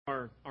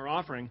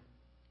offering.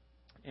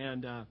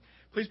 And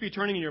please be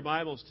turning in your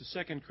Bibles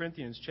to 2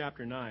 Corinthians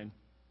chapter 9.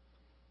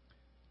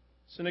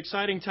 It's an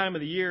exciting time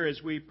of the year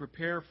as we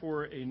prepare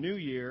for a new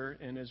year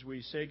and as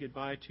we say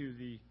goodbye to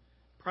the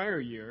prior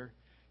year.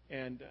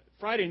 And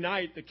Friday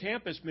night, the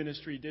campus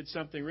ministry did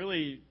something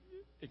really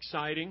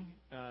exciting,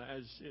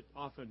 as it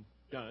often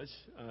does,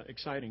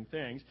 exciting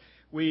things.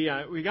 We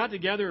got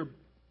together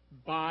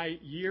by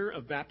year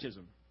of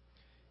baptism.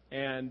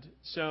 And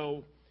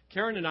so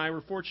Karen and I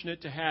were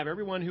fortunate to have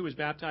everyone who was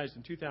baptized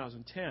in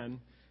 2010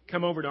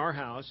 come over to our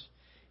house.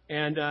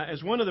 And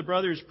as one of the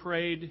brothers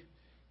prayed,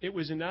 it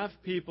was enough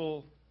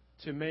people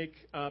to make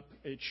up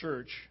a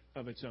church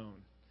of its own.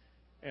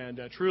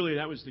 And truly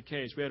that was the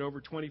case. We had over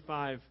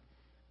 25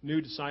 new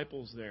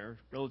disciples there,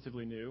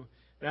 relatively new.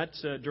 That's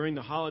during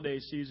the holiday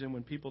season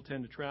when people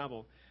tend to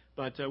travel.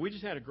 But we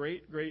just had a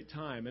great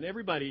time. And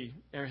everybody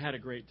had a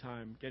great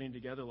time getting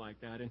together like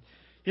that. And,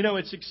 you know,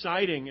 it's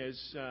exciting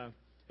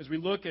as we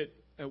look at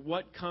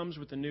what comes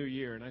with the new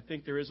year. And I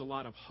think there is a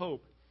lot of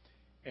hope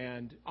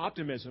and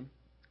optimism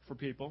for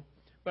people.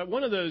 But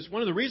one of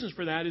the reasons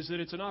for that is that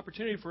it's an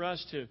opportunity for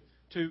us to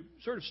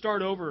sort of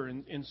start over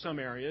in some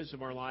areas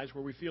of our lives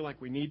where we feel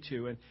like we need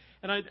to.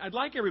 And I'd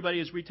like everybody,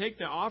 as we take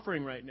the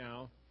offering right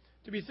now,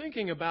 to be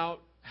thinking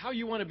about how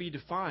you want to be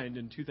defined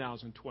in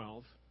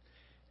 2012.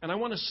 And I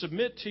want to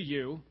submit to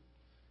you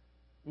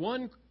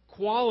one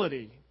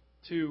quality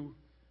to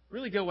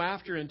really go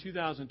after in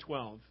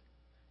 2012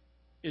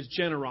 is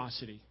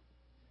generosity.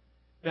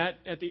 That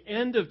at the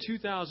end of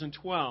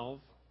 2012,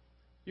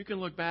 you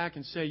can look back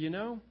and say, you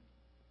know,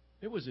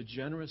 it was a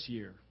generous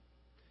year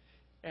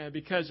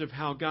because of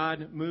how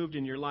God moved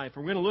in your life.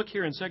 And we're going to look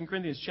here in 2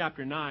 Corinthians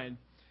chapter 9,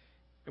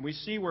 and we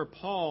see where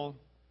Paul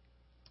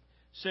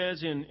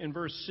says in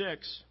verse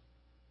 6,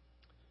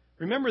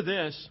 remember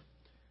this,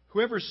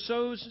 whoever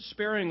sows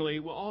sparingly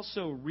will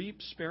also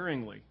reap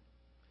sparingly,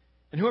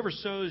 and whoever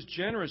sows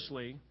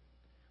generously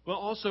will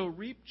also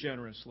reap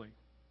generously.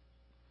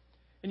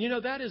 And you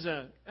know, that is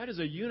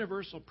a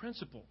universal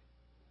principle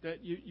that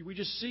we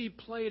just see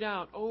played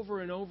out over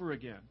and over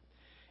again.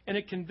 And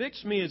it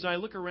convicts me as I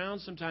look around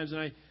sometimes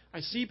and I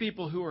see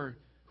people who are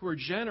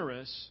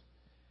generous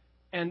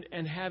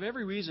and have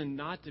every reason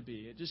not to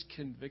be. It just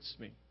convicts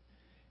me.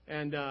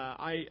 And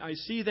I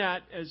see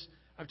that as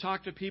I've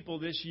talked to people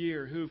this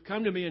year who've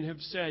come to me and have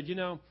said, you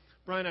know,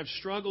 Brian, I've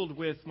struggled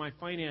with my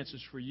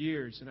finances for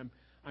years, and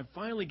I'm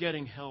finally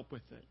getting help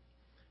with it.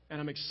 And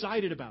I'm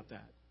excited about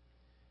that.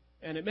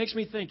 And it makes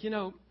me think, you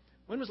know,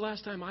 when was the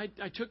last time I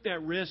took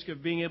that risk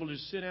of being able to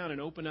sit down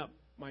and open up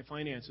my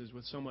finances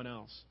with someone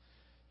else?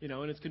 You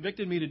know, and it's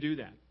convicted me to do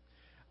that.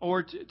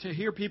 Or to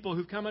hear people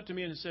who've come up to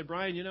me and said,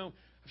 Brian, you know,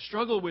 I've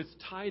struggled with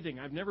tithing.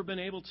 I've never been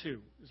able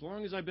to, as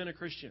long as I've been a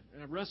Christian.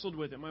 And I've wrestled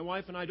with it. My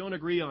wife and I don't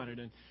agree on it.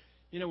 And,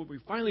 you know, we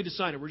finally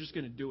decided we're just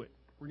going to do it.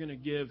 We're going to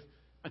give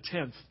a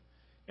tenth.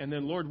 And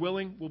then, Lord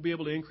willing, we'll be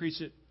able to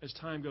increase it as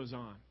time goes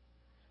on.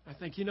 I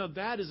think, you know,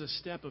 that is a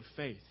step of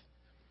faith.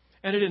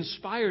 And it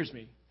inspires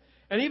me.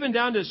 And even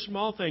down to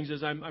small things,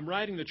 as I'm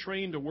riding the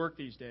train to work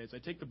these days. I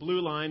take the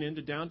Blue Line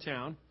into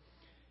downtown.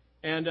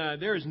 And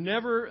there is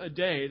never a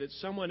day that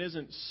someone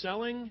isn't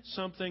selling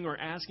something or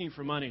asking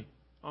for money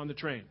on the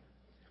train.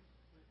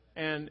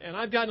 And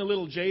I've gotten a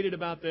little jaded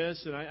about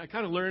this. And I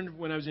kind of learned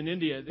when I was in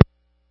India that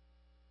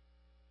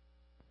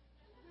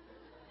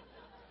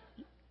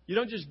you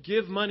don't just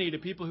give money to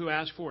people who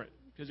ask for it,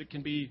 because it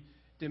can be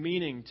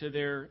demeaning to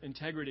their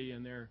integrity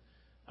and their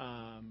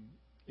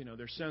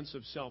their sense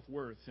of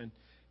self-worth.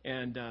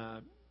 And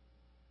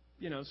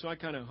you know, so I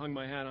kind of hung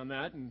my hat on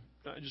that, and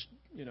I just,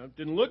 you know,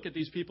 didn't look at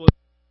these people.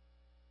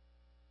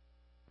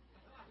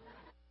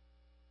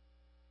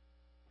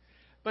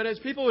 But as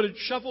people would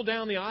shuffle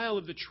down the aisle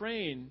of the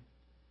train,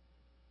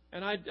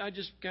 and I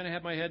just kind of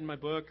had my head in my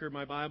book or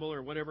my Bible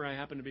or whatever I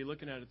happened to be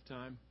looking at the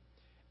time,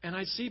 and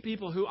I see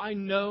people who I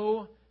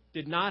know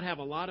did not have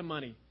a lot of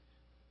money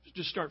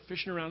just start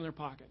fishing around in their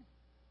pocket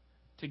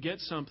to get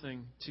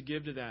something to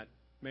give to that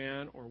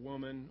man or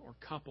woman or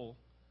couple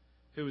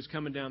who was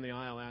coming down the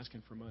aisle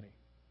asking for money.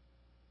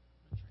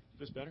 Is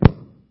this better? There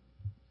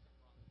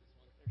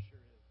sure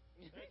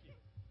is. Thank you.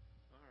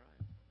 All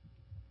right.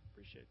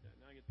 Appreciate that.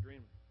 Now I get the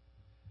green one.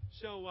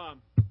 So,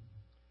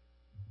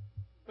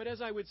 but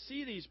as I would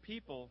see these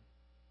people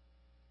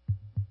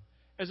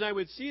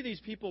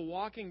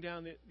walking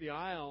down the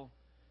aisle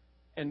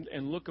and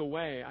look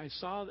away, I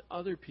saw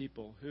other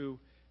people who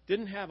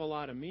didn't have a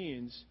lot of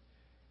means.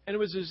 And it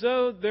was as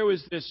though there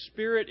was this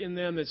spirit in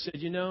them that said,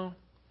 you know,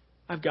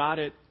 I've got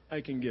it.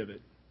 I can give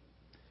it.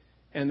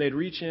 And they'd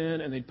reach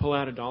in and they'd pull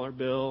out a dollar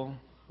bill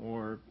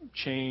or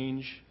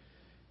change,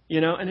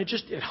 you know, and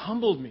it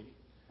humbled me.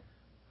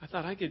 I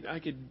thought I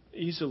could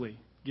easily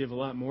give a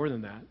lot more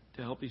than that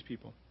to help these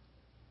people.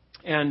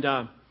 And,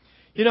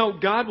 you know,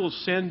 God will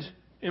send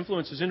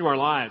influences into our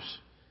lives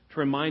to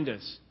remind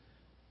us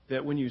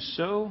that when you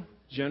sow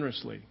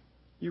generously,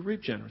 you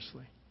reap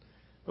generously.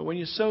 But when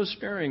you sow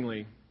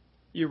sparingly,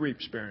 you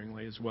reap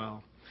sparingly as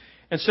well.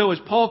 And so as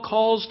Paul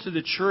calls to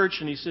the church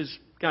and he says,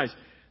 guys,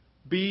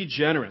 be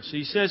generous.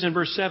 He says in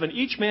verse 7,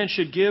 each man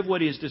should give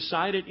what he has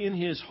decided in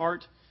his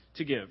heart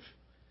to give,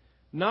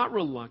 not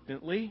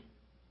reluctantly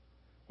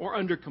or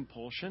under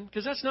compulsion,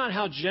 because that's not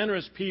how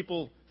generous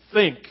people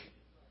think,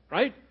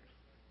 right?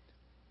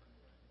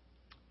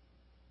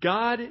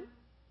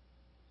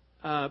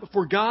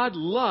 For God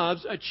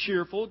loves a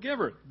cheerful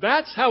giver.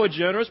 That's how a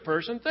generous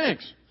person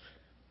thinks.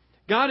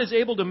 God is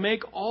able to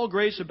make all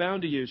grace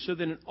abound to you, so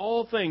that in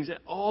all things, at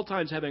all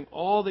times, having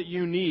all that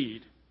you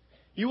need,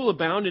 you will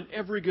abound in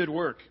every good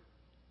work.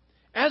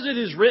 As it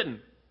is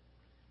written.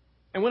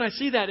 And when I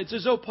see that, it's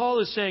as though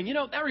Paul is saying,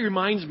 that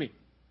reminds me.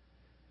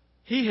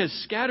 He has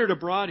scattered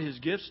abroad his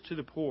gifts to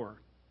the poor.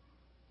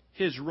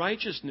 His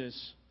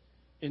righteousness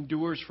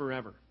endures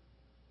forever.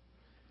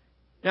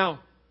 Now,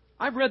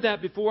 I've read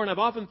that before, and I've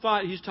often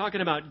thought he's talking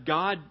about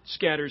God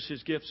scatters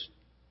his gifts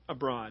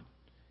abroad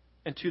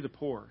and to the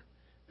poor.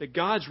 That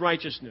God's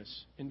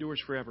righteousness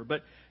endures forever.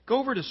 But go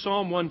over to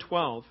Psalm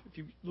 112. If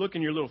you look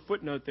in your little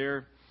footnote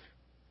there,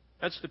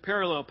 that's the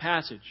parallel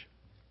passage.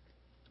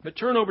 But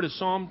turn over to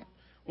Psalm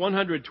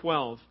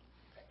 112.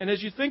 And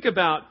as you think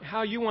about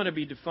how you want to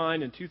be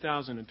defined in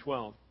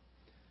 2012,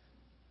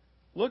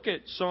 look at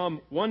Psalm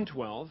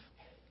 112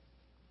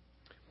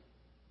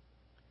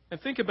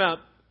 and think about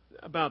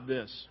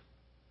this.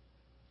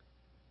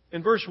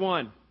 In verse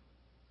 1,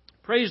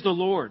 praise the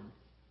Lord.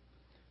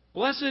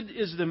 Blessed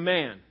is the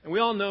man. And we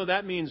all know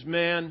that means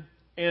man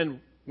and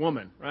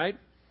woman, right?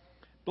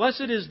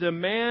 Blessed is the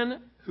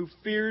man who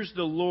fears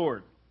the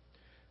Lord,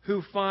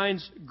 who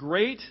finds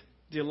great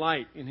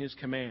delight in his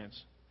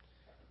commands.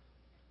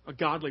 A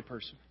godly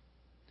person.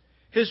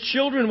 His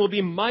children will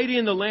be mighty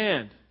in the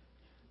land.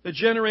 The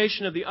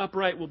generation of the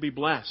upright will be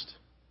blessed.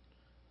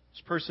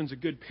 This person's a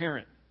good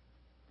parent.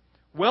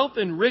 Wealth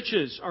and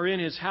riches are in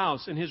his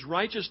house, and his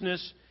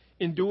righteousness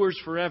endures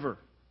forever.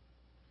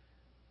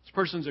 This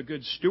person's a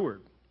good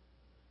steward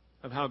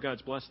of how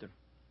God's blessed him.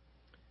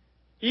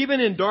 Even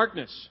in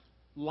darkness,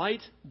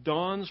 light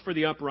dawns for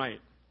the upright,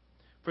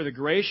 for the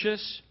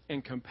gracious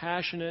and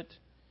compassionate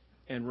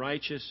and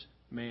righteous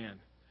man.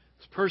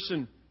 This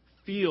person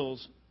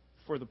feels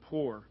for the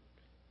poor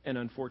and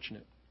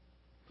unfortunate.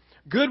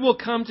 Good will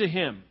come to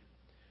him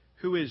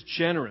who is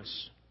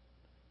generous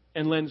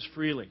and lends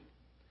freely,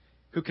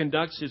 who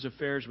conducts his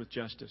affairs with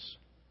justice.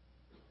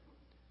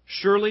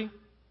 Surely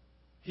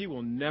he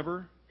will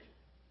never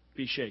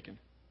be shaken.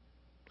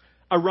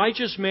 A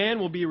righteous man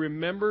will be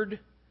remembered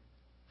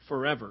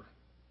forever.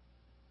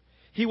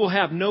 He will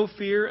have no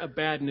fear of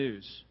bad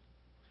news.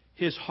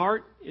 His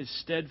heart is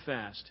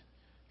steadfast,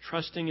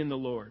 trusting in the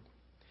Lord.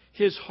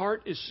 His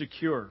heart is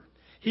secure.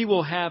 He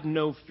will have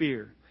no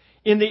fear.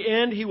 In the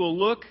end, he will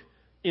look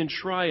in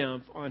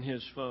triumph on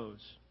his foes.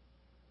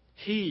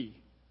 He,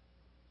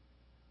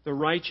 the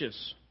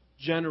righteous,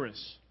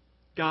 generous,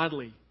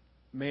 godly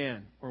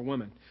man or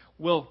woman,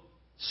 will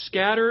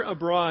scatter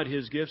abroad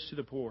his gifts to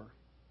the poor.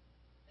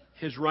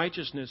 His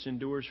righteousness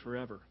endures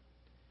forever.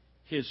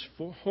 His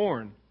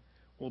horn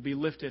will be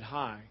lifted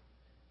high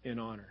in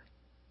honor.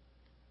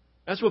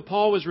 That's what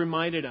Paul was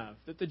reminded of,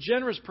 that the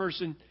generous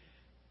person,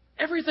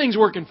 everything's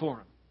working for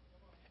him.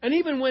 And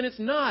even when it's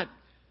not,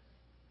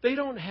 they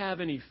don't have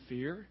any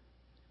fear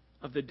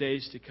of the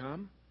days to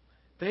come.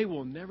 They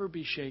will never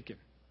be shaken.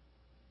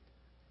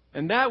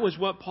 And that was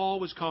what Paul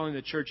was calling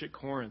the church at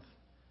Corinth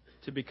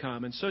to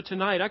become. And so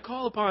tonight, I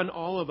call upon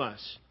all of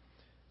us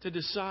to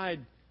decide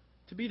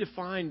to be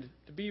defined,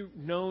 to be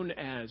known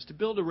as, to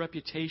build a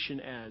reputation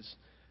as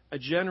a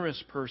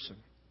generous person.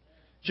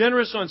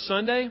 Generous on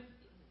Sunday,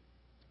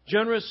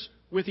 generous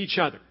with each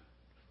other,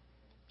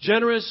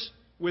 generous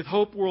with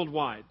Hope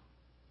Worldwide,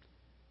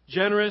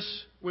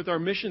 generous with our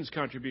missions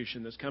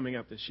contribution that's coming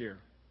up this year,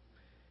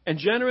 and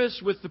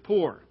generous with the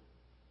poor,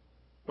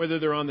 whether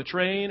they're on the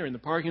train or in the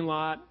parking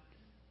lot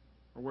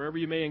or wherever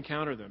you may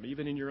encounter them,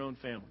 even in your own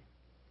family.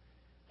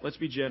 Let's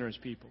be generous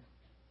people.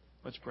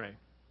 Let's pray.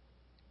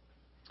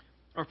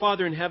 Our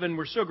Father in heaven,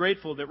 we're so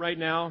grateful that right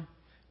now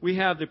we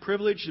have the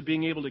privilege of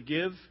being able to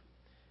give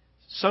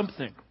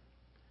something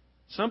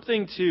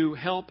to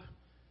help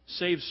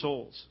save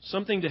souls,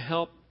 something to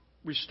help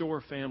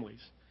restore families,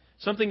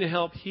 something to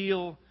help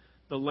heal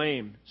the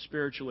lame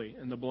spiritually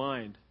and the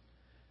blind.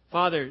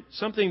 Father,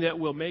 something that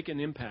will make an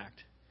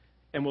impact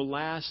and will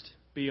last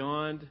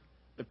beyond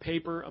the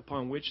paper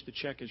upon which the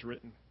check is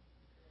written.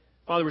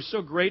 Father, we're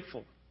so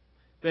grateful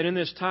that in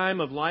this time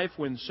of life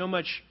when so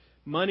much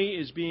money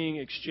is being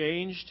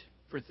exchanged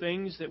for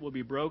things that will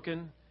be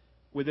broken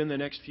within the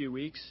next few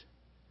weeks,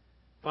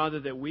 Father,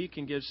 that we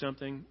can give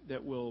something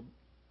that will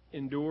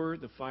endure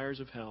the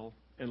fires of hell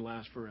and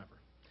last forever.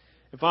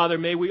 And Father,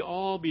 may we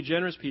all be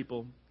generous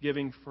people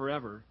giving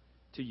forever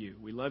to you.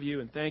 We love you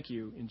and thank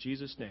you in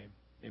Jesus' name.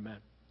 Amen.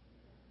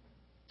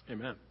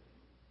 Amen.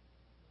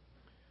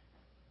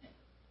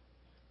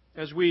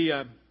 As we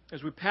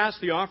pass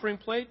the offering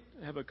plate,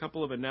 I have a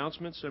couple of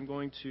announcements I'm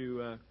going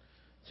to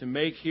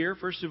make here.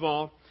 First of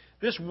all,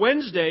 this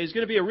Wednesday is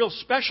going to be a real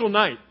special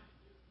night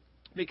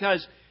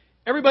because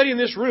everybody in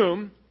this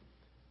room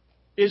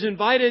is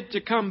invited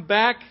to come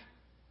back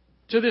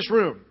to this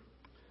room.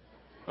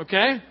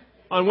 Okay?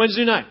 on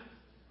Wednesday night.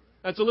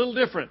 That's a little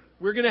different.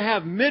 We're going to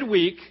have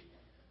midweek,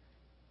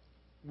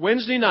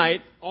 Wednesday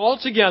night, all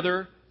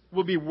together.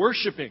 We'll be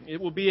worshiping.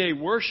 It will be a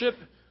worship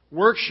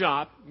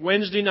workshop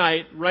Wednesday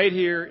night right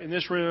here in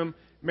this room.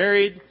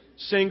 Married,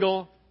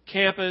 single,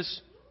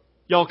 campus.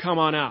 Y'all come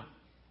on out.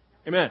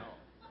 Amen.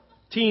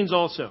 Teens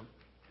also.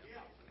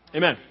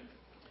 Amen.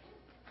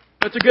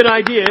 That's a good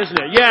idea, isn't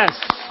it? Yes.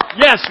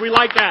 Yes, we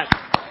like that.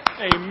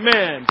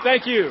 Amen.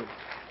 Thank you.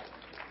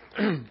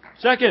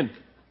 Second,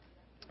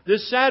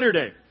 this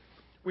Saturday,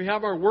 we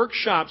have our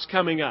workshops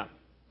coming up.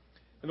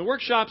 And the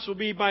workshops will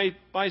be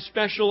by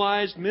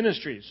specialized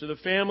ministries. So the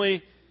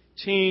family,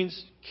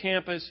 teens,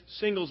 campus,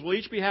 singles will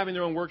each be having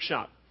their own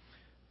workshop.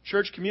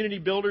 Church Community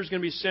Builder is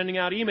going to be sending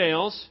out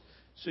emails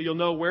so you'll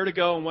know where to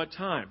go and what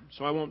time.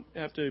 So I won't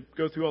have to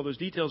go through all those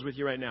details with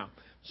you right now.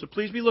 So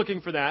please be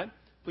looking for that.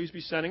 Please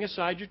be setting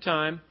aside your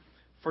time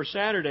for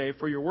Saturday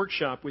for your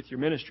workshop with your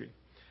ministry.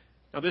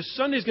 Now, this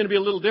Sunday is going to be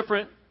a little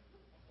different.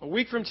 A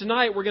week from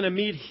tonight, we're going to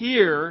meet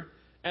here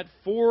at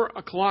 4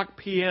 o'clock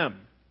p.m.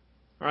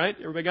 All right?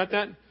 Everybody got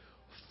that?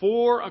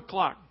 4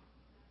 o'clock.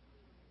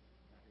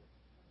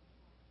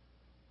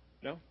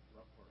 No?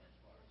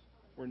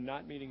 We're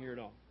not meeting here at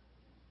all.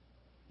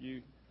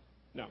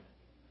 No.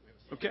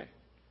 Okay.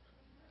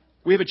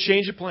 We have a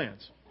change of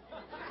plans.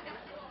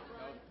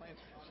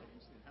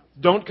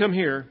 Don't come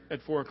here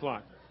at 4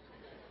 o'clock.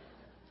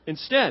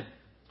 Instead,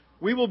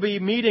 we will be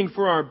meeting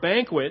for our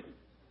banquet.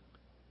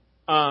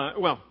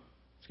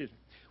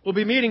 We'll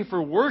be meeting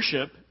for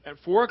worship at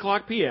 4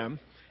 o'clock p.m.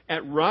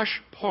 at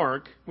Rush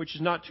Park, which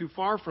is not too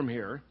far from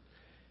here.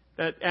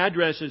 That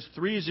address is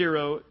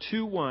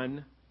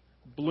 3021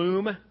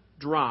 Bloom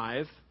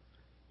Drive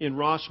in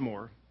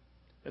Rossmore.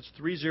 That's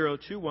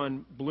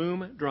 3021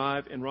 Bloom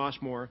Drive in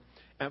Rossmore.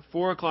 At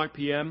 4 o'clock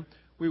p.m.,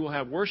 we will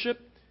have worship.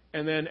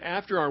 And then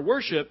after our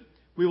worship,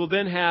 we will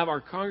then have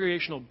our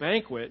congregational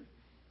banquet.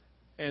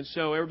 And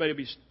so everybody will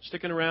be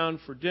sticking around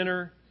for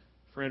dinner,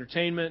 for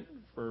entertainment,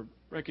 for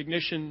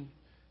recognition.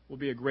 It will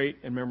be a great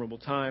and memorable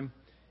time.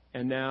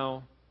 And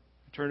now,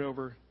 I turn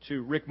over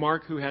to Rick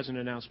Mark, who has an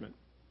announcement.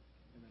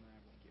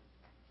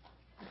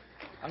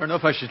 I don't know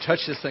if I should touch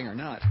this thing or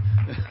not.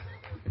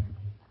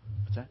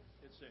 What's that?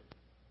 It's safe.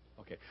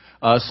 Okay.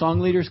 Song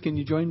leaders, can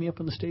you join me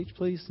up on the stage,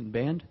 please, and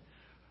band?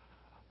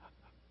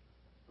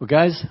 Well,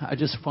 guys, I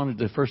just wanted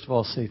to first of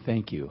all say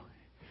thank you.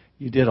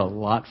 You did a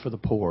lot for the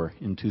poor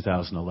in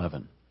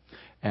 2011.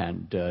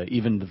 And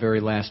even the very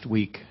last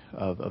week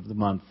of the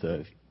month,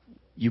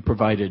 you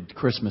provided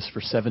Christmas for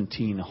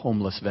 17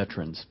 homeless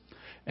veterans.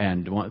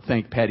 And I want to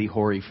thank Patty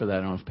Horry for that.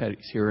 I don't know if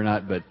Patty's here or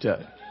not, but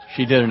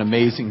she did an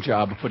amazing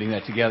job of putting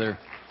that together.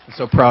 I'm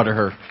so proud of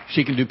her.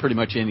 She can do pretty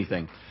much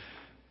anything.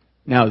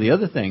 Now, the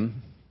other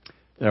thing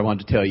that I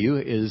wanted to tell you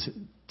is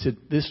the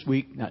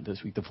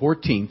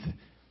 14th,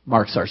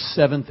 marks our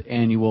 7th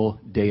annual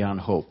Day on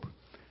Hope.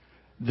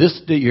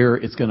 This year,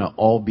 it's going to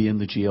all be in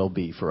the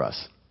GLB for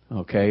us.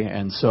 Okay,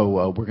 and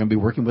so we're going to be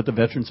working with the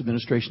Veterans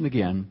Administration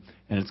again,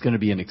 and it's going to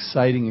be an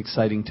exciting,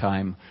 exciting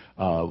time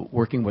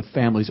working with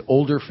families,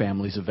 older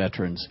families of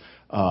veterans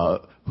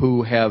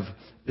who have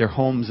their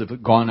homes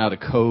have gone out of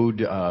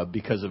code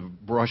because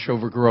of brush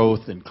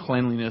overgrowth and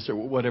cleanliness or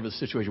whatever the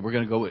situation. We're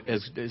going to go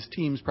as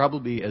teams,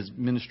 probably as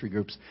ministry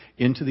groups,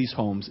 into these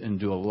homes and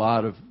do a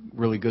lot of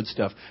really good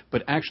stuff,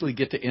 but actually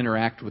get to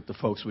interact with the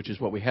folks, which is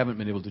what we haven't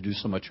been able to do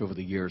so much over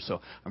the years.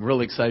 So I'm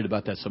really excited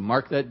about that. So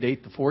mark that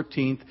date, the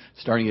 14th,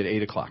 starting at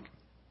 8 o'clock.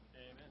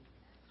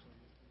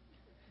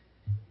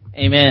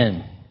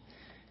 Amen.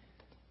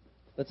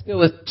 Let's go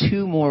with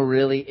two more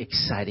really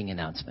exciting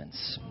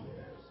announcements.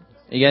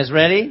 Are you guys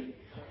ready?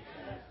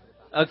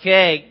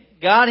 Okay,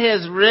 God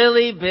has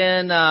really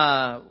been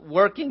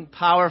working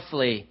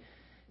powerfully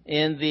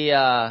in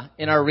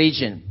our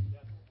region,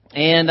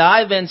 and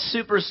I've been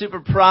super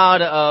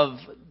proud of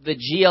the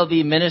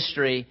GLB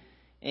ministry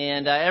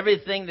and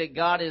everything that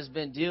God has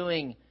been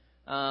doing,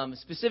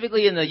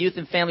 specifically in the youth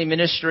and family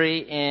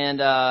ministry,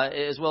 and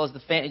as well as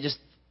just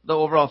the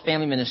overall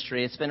family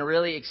ministry. It's been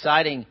really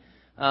exciting,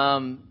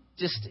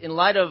 just in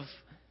light of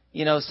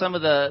some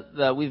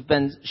of we've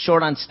been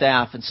short on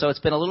staff, and so it's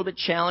been a little bit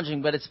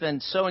challenging, but it's been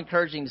so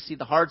encouraging to see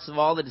the hearts of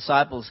all the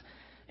disciples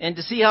and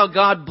to see how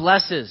God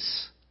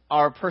blesses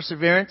our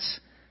perseverance,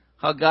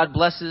 how God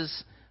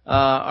blesses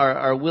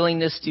our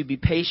willingness to be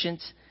patient.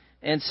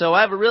 And so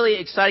I have a really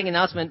exciting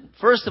announcement.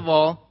 First of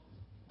all,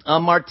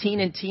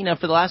 Martine and Tina,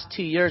 for the last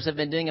 2 years, have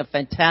been doing a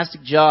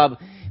fantastic job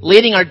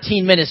leading our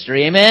teen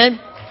ministry. Amen?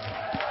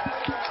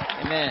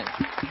 Amen.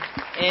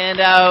 And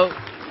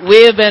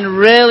we have been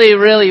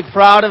really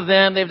proud of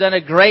them. They've done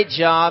a great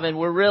job, and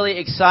we're really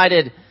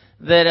excited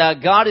that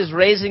God is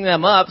raising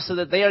them up so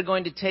that they are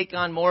going to take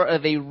on more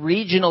of a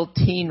regional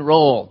teen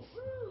role.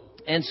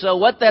 And so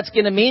what that's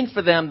going to mean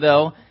for them,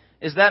 though,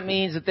 is that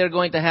means that they're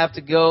going to have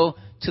to go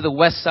to the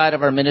west side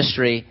of our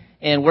ministry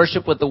and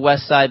worship with the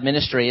west side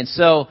ministry. And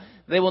so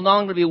they will no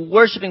longer be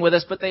worshiping with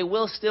us, but they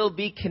will still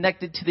be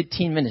connected to the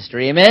teen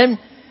ministry. Amen?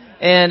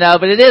 And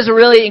but it is a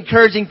really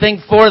encouraging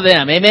thing for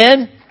them.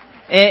 Amen?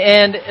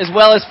 And as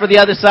well as for the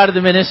other side of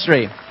the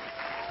ministry.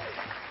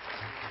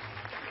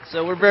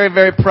 So we're very,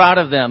 very proud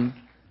of them.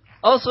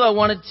 Also, I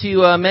wanted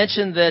to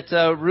mention that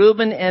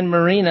Ruben and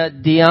Marina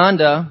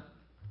Deonda,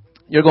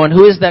 you're going,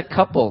 who is that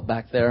couple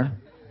back there?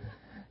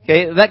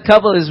 Okay, that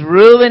couple is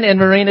Ruben and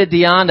Marina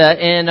Deonda.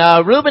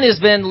 And Ruben has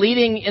been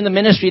leading in the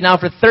ministry now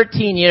for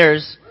 13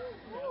 years.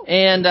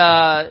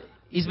 And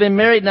he's been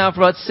married now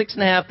for about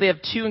 6.5. They have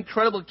 2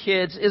 incredible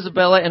kids,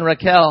 Isabella and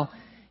Raquel.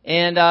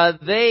 And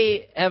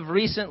they have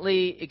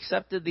recently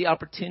accepted the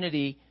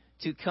opportunity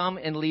to come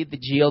and lead the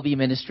GLB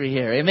ministry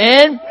here.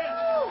 Amen?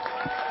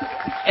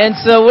 And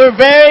so we're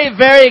very,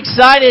 very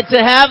excited to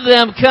have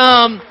them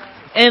come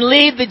and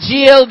lead the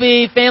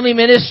GLB family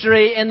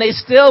ministry. And they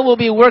still will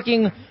be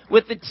working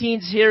with the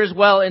teens here as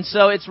well. And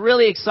so it's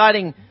really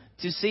exciting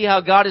to see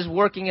how God is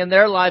working in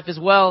their life as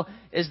well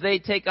as they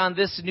take on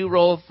this new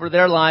role for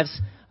their lives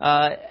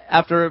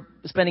after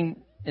spending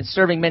and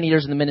serving many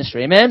years in the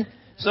ministry. Amen?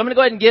 So I'm going to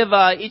go ahead and give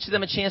each of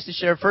them a chance to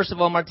share. First of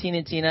all, Martina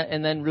and Tina,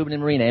 and then Ruben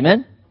and Marina.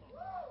 Amen?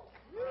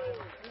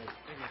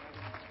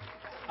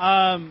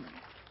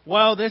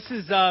 Well, this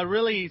is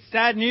really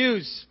sad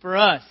news for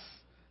us,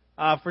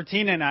 for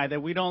Tina and I,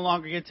 that we no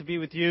longer get to be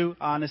with you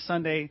on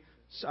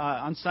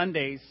on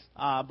Sundays.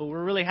 But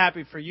we're really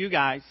happy for you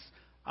guys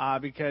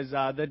because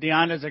the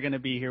Deondas are going to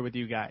be here with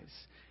you guys.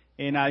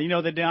 And,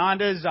 the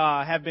Deondas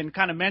have been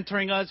kind of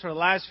mentoring us for the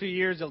last few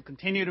years. They'll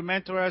continue to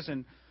mentor us,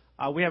 and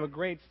we have a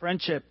great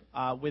friendship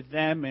with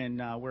them,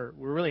 and we're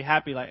really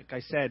happy, like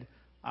I said,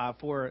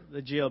 for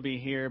the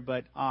GLB here.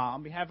 But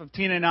on behalf of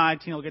Tina and I,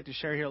 Tina will get to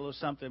share here a little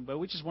something, but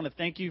we just want to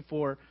thank you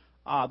for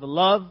the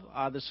love,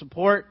 the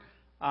support.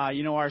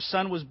 Our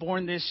son was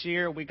born this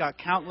year. We got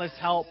countless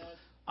help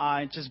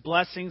and just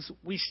blessings.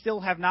 We still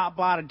have not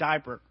bought a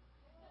diaper.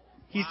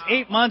 He's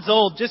 8 months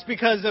old just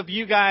because of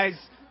you guys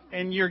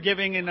and your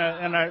giving in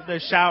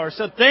the shower.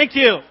 So thank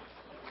you.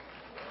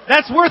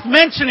 That's worth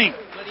mentioning.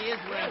 But he is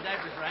wearing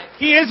diapers, right?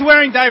 He is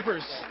wearing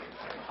diapers.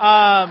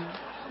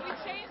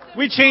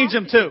 We changed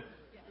them too.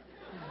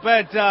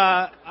 But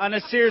on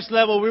a serious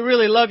level, we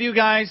really love you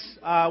guys.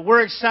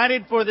 We're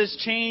excited for this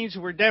change.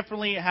 We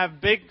definitely have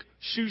big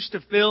shoes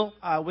to fill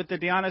with the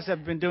Deondas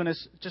have been doing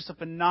just a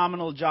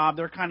phenomenal job.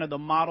 They're kind of the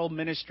model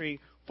ministry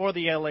for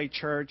the LA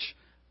church.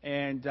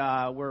 And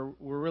we're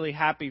really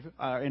happy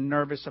and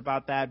nervous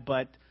about that.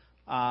 But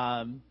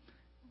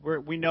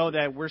we know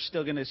that we're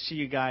still going to see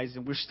you guys,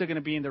 and we're still going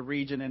to be in the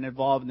region and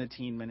involved in the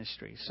teen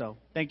ministry. So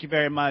thank you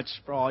very much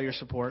for all your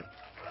support.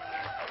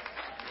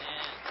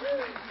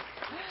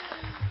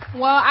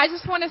 Well, I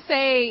just want to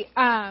say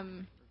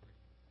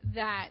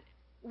that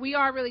we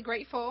are really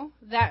grateful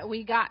that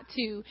we got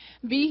to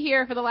be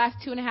here for the last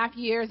 2.5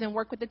 years and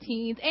work with the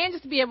teens and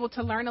just to be able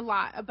to learn a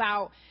lot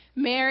about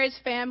marriage,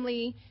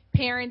 family,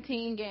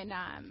 parenting,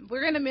 and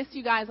we're going to miss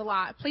you guys a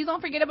lot. Please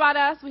don't forget about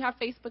us. We have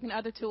Facebook and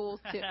other tools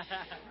to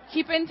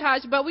keep in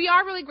touch. But we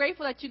are really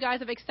grateful that you guys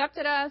have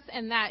accepted us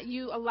and that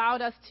you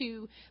allowed us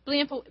to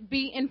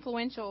be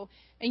influential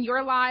in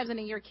your lives and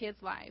in your kids'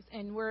 lives.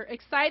 And we're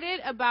excited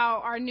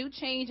about our new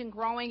change and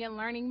growing and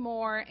learning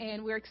more.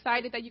 And we're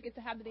excited that you get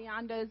to have the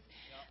Deondas.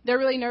 They're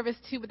really nervous,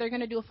 too, but they're going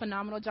to do a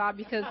phenomenal job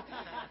because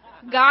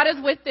God is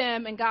with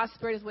them and God's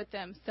Spirit is with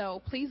them.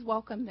 So please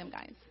welcome them,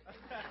 guys.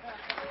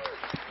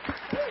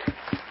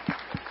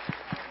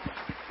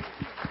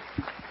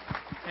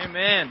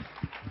 Amen.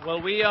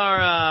 Well, we are,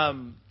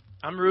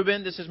 I'm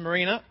Ruben, this is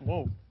Marina.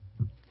 Whoa.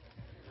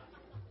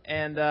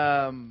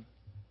 And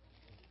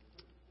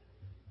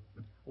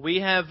we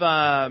have,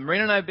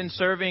 Marina and I have been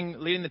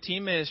leading the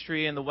teen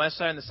ministry in the West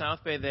Side and the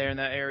South Bay there in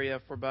that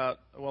area for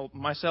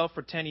myself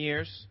for 10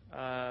 years,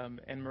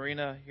 and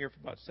Marina here for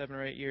about 7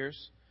 or 8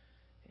 years.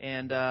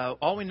 And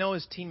all we know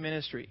is teen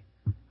ministry.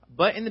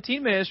 But in the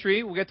teen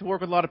ministry, we get to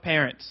work with a lot of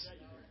parents.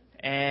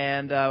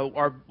 And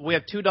we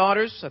have 2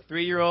 daughters, a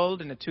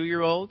 3-year-old and a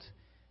 2-year-old.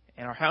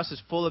 And our house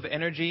is full of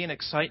energy and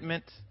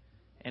excitement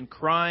and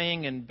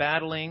crying and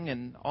battling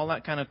and all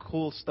that kind of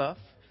cool stuff.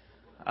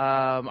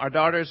 Our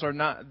daughters are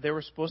not, they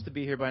were supposed to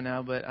be here by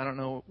now, but I don't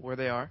know where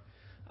they are.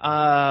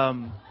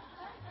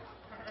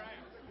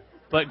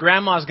 But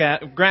grandma's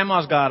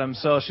got them,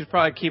 so she's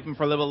probably keeping them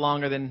for a little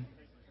longer than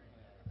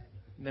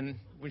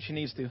when she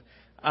needs to.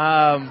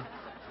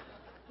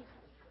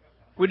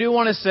 We do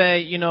want to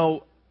say,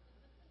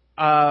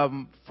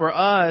 for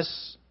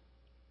us,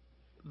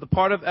 the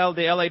part of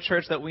the LA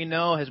church that we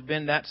know has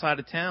been that side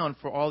of town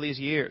for all these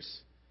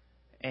years.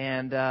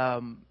 And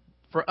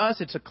for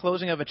us, it's a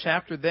closing of a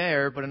chapter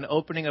there, but an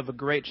opening of a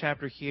great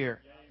chapter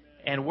here.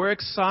 And we're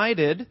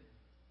excited,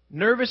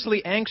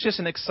 nervously anxious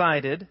and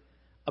excited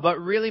about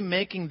really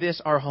making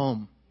this our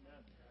home.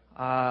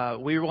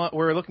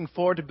 We're looking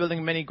forward to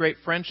building many great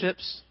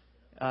friendships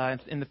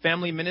in the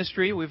family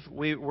ministry.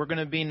 We're going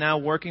to be now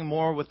working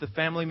more with the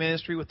family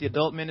ministry, with the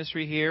adult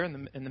ministry here,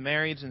 and the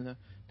marrieds and the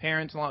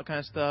parents and all that kind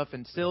of stuff,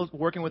 and still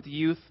working with the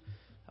youth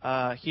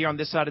here on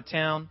this side of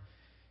town.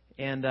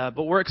 And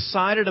but we're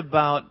excited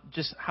about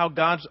just how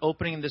God's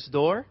opening this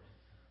door.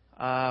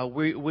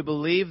 We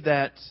believe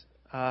that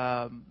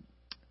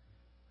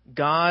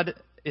God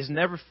is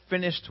never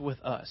finished with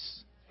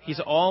us.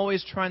 He's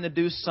always trying to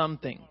do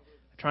something,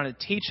 trying to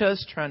teach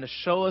us, trying to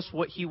show us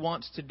what He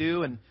wants to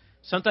do. And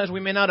sometimes we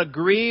may not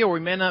agree, or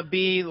we may not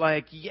be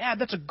like, yeah,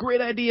 that's a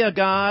great idea,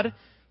 God.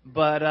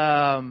 But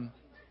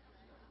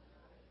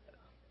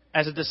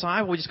as a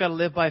disciple, we just got to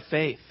live by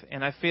faith.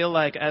 And I feel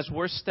like as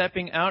we're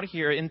stepping out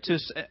here into,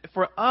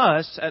 for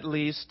us at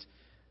least,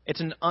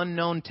 it's an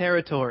unknown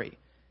territory.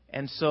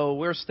 And so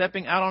we're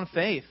stepping out on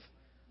faith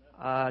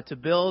to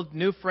build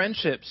new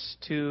friendships,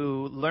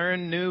 to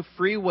learn new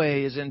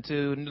freeways, and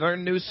to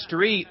learn new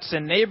streets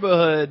and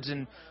neighborhoods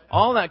and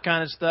all that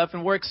kind of stuff.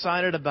 And we're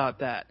excited about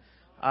that.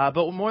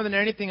 But more than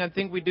anything, I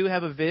think we do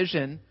have a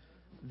vision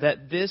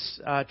that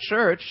this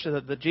church,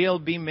 the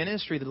GLB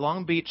ministry, the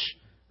Long Beach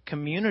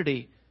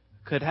community,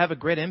 could have a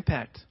great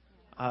impact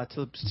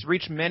to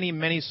reach many,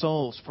 many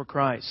souls for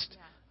Christ.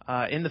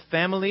 In the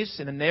families,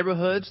 in the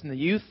neighborhoods, in the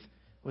youth,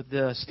 with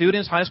the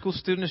students, high school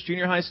students,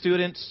 junior high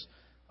students,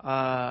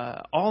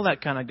 all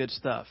that kind of good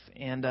stuff.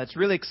 And it's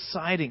really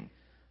exciting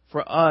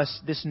for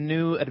us, this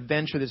new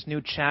adventure, this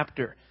new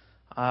chapter.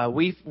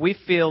 We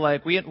feel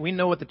like we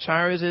know what the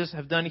Chires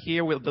have done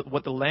here, what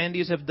the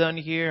Landys have done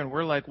here, and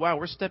we're like, wow,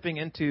 we're stepping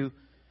into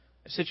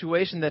a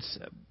situation that's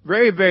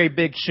very, very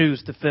big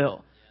shoes to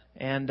fill.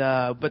 And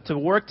but to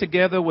work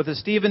together with the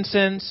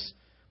Stevensons,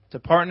 to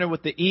partner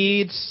with the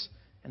Eads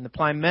and the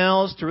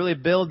Plymels, to really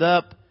build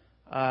up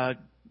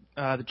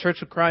the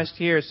Church of Christ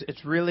here,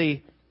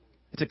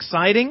 it's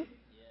exciting.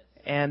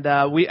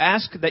 And we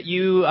ask that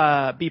you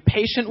be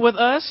patient with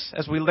us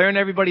as we learn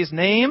everybody's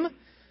name.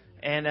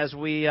 And as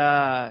we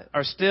are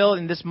still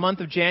in this month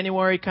of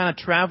January kind of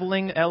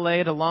traveling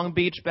L.A. to Long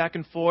Beach back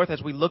and forth,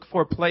 as we look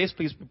for a place,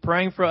 please be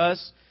praying for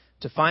us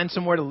to find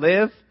somewhere to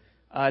live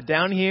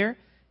down here.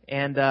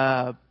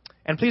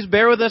 And please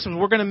bear with us, and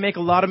we're going to make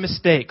a lot of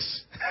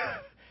mistakes.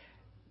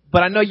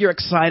 But I know you're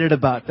excited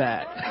about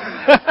that.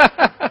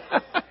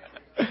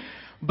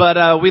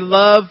 But we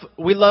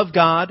love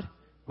God.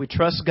 We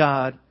trust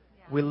God.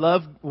 We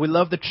love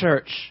the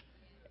church.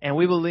 And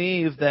we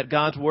believe that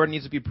God's word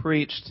needs to be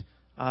preached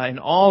in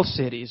all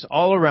cities,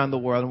 all around the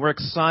world. And we're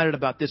excited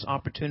about this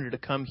opportunity to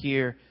come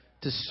here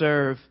to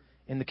serve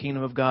in the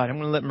kingdom of God. I'm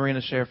going to let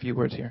Marina share a few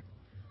words here.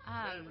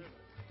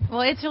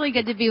 Well, it's really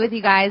good to be with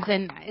you guys,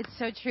 and it's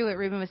so true what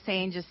Ruben was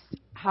saying, just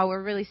how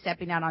we're really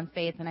stepping out on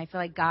faith, and I feel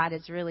like God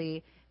is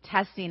really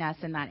testing us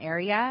in that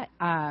area,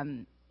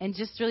 and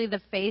just really the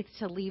faith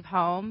to leave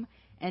home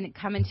and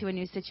come into a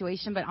new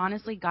situation. But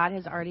honestly, God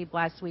has already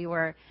blessed. We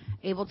were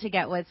able to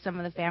get with some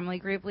of the family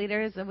group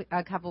leaders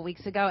a couple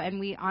weeks ago, and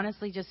we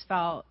honestly just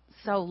felt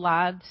so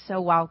loved, so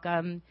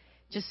welcome,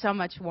 just so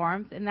much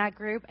warmth in that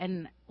group.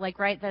 And like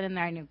right then and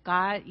there, I knew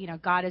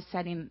God is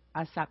setting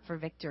us up for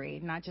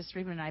victory, not just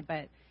Ruben and I,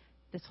 but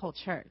this whole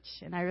church.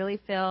 And I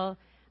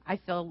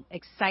feel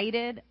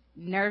excited,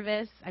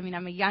 nervous. I mean,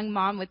 I'm a young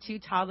mom with 2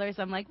 toddlers.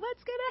 I'm like,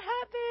 what's going to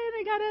happen?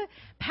 I got to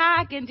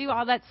pack and do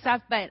all that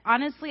stuff. But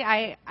honestly,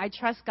 I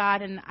trust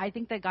God, and I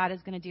think that God is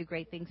going to do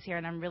great things here.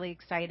 And I'm really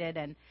excited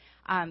and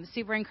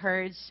super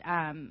encouraged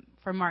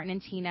for Martin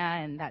and Tina,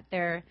 and that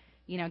they're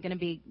going to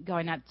be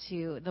going up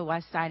to the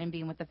west side and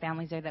being with the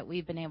families there that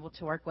we've been able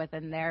to work with.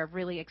 And they're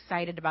really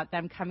excited about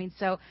them coming.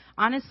 So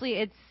honestly,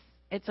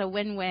 it's a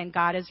win-win.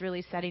 God is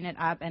really setting it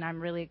up, and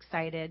I'm really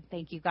excited.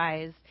 Thank you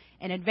guys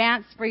in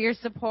advance for your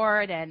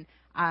support and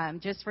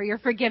just for your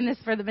forgiveness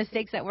for the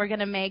mistakes that we're going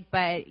to make.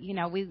 But,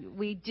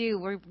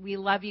 we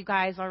love you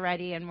guys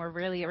already, and we're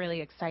really,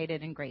 really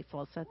excited and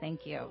grateful. So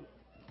thank you.